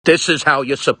This is how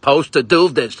you're supposed to do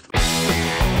this.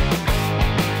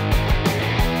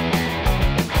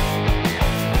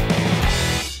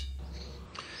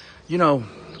 You know,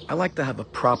 I like to have a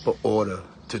proper order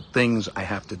to things I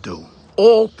have to do.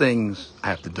 All things I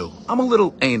have to do. I'm a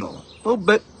little anal. A little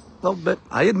bit.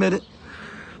 I admit it.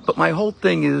 But my whole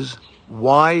thing is,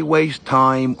 why waste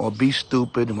time or be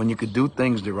stupid when you could do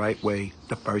things the right way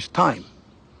the first time?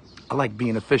 I like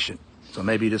being efficient. So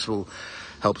maybe this will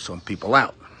help some people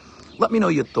out. Let me know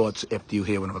your thoughts after you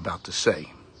hear what I'm about to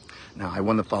say. Now, I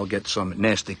wonder if I'll get some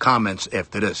nasty comments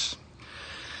after this.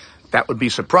 That would be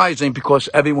surprising because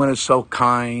everyone is so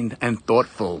kind and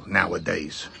thoughtful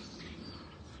nowadays.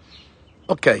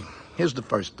 Okay, here's the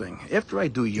first thing. After I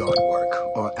do yard work,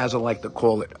 or as I like to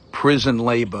call it, prison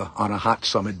labor on a hot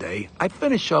summer day, I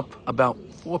finish up about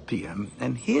 4 p.m.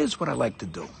 and here's what I like to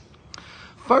do.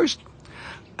 First,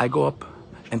 I go up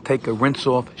and take a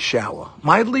rinse-off shower.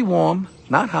 Mildly warm,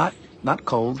 not hot, not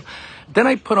cold. Then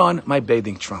I put on my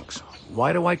bathing trunks.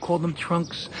 Why do I call them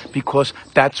trunks? Because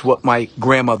that's what my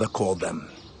grandmother called them.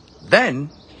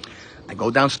 Then I go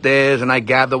downstairs and I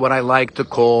gather what I like to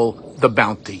call the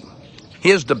bounty.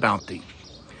 Here's the bounty.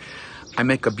 I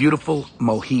make a beautiful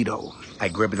mojito. I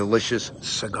grab a delicious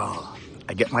cigar.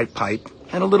 I get my pipe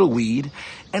and a little weed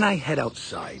and I head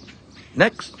outside.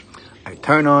 Next, I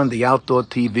turn on the outdoor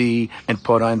TV and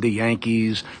put on the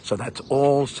Yankees, so that's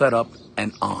all set up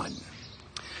and on.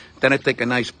 Then I take a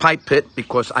nice pipe hit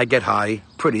because I get high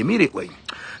pretty immediately.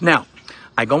 Now,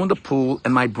 I go in the pool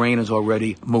and my brain is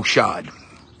already mushad.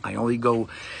 I only go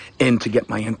in to get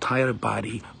my entire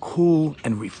body cool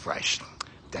and refreshed.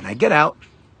 Then I get out,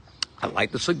 I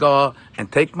light the cigar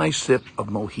and take my sip of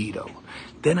mojito.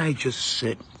 Then I just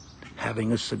sit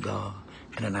having a cigar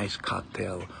and a nice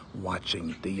cocktail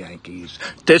watching the Yankees.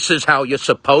 This is how you're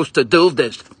supposed to do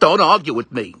this. Don't argue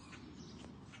with me.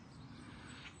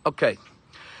 Okay.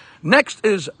 Next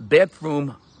is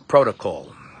bathroom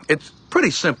protocol. It's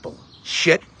pretty simple.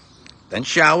 Shit, then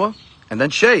shower, and then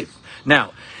shave.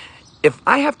 Now, if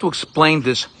I have to explain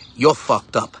this, you're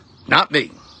fucked up. Not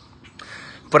me.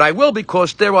 But I will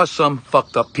because there are some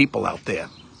fucked up people out there.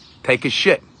 Take a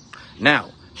shit.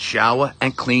 Now, shower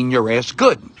and clean your ass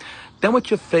good. Then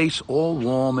with your face all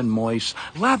warm and moist,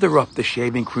 lather up the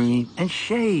shaving cream and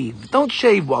shave. Don't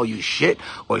shave while you shit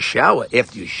or shower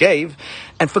after you shave.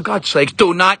 And for God's sake,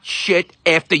 do not shit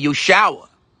after you shower.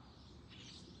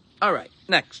 All right,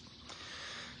 next.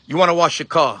 You want to wash your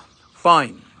car?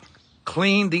 Fine.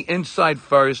 Clean the inside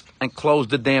first and close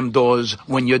the damn doors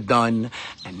when you're done.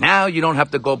 And now you don't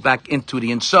have to go back into the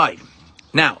inside.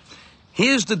 Now,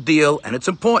 here's the deal, and it's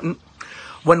important.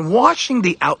 When washing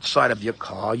the outside of your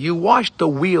car, you wash the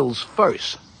wheels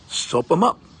first. Soap them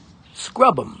up,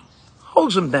 scrub them,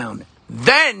 hose them down,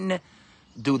 then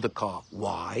do the car.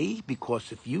 Why?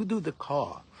 Because if you do the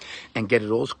car and get it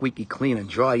all squeaky clean and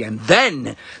dry and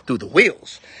then do the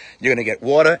wheels, you're going to get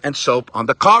water and soap on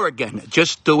the car again.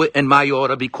 Just do it in my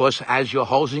order because as you're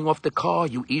hosing off the car,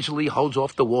 you easily hose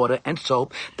off the water and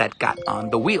soap that got on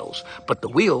the wheels. But the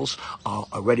wheels are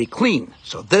already clean,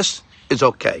 so this is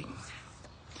okay.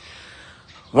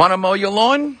 Want to mow your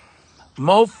lawn?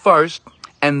 Mow first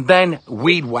and then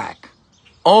weed whack.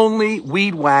 Only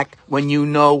weed whack when you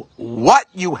know what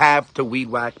you have to weed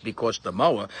whack because the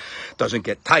mower doesn't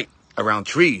get tight around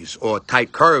trees or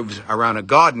tight curves around a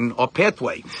garden or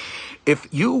pathway. If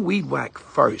you weed whack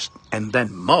first and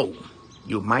then mow,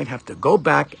 you might have to go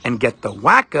back and get the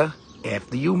whacker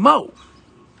after you mow.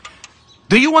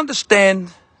 Do you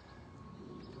understand?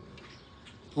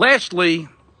 Lastly,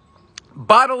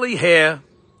 bodily hair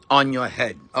on your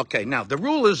head. Okay, now the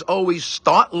rule is always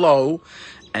start low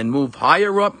and move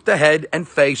higher up the head and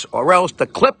face, or else the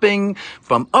clipping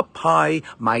from up high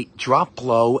might drop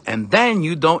low, and then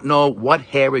you don't know what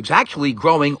hair is actually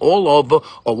growing all over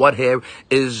or what hair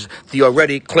is the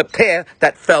already clipped hair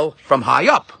that fell from high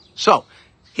up. So,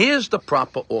 here's the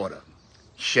proper order.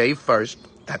 Shave first,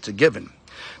 that's a given.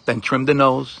 Then trim the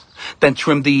nose, then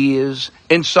trim the ears,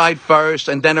 inside first,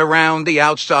 and then around the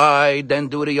outside, then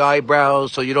do the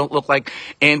eyebrows so you don't look like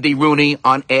Andy Rooney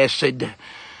on acid.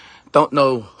 Don't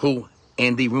know who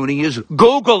Andy Rooney is?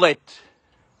 Google it.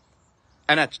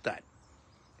 And that's that.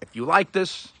 If you like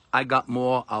this, I got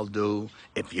more I'll do.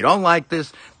 If you don't like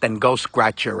this, then go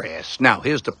scratch your ass. Now,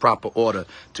 here's the proper order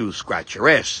to scratch your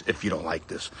ass if you don't like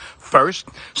this. First,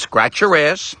 scratch your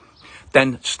ass.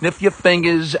 Then sniff your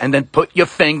fingers and then put your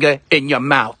finger in your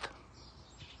mouth.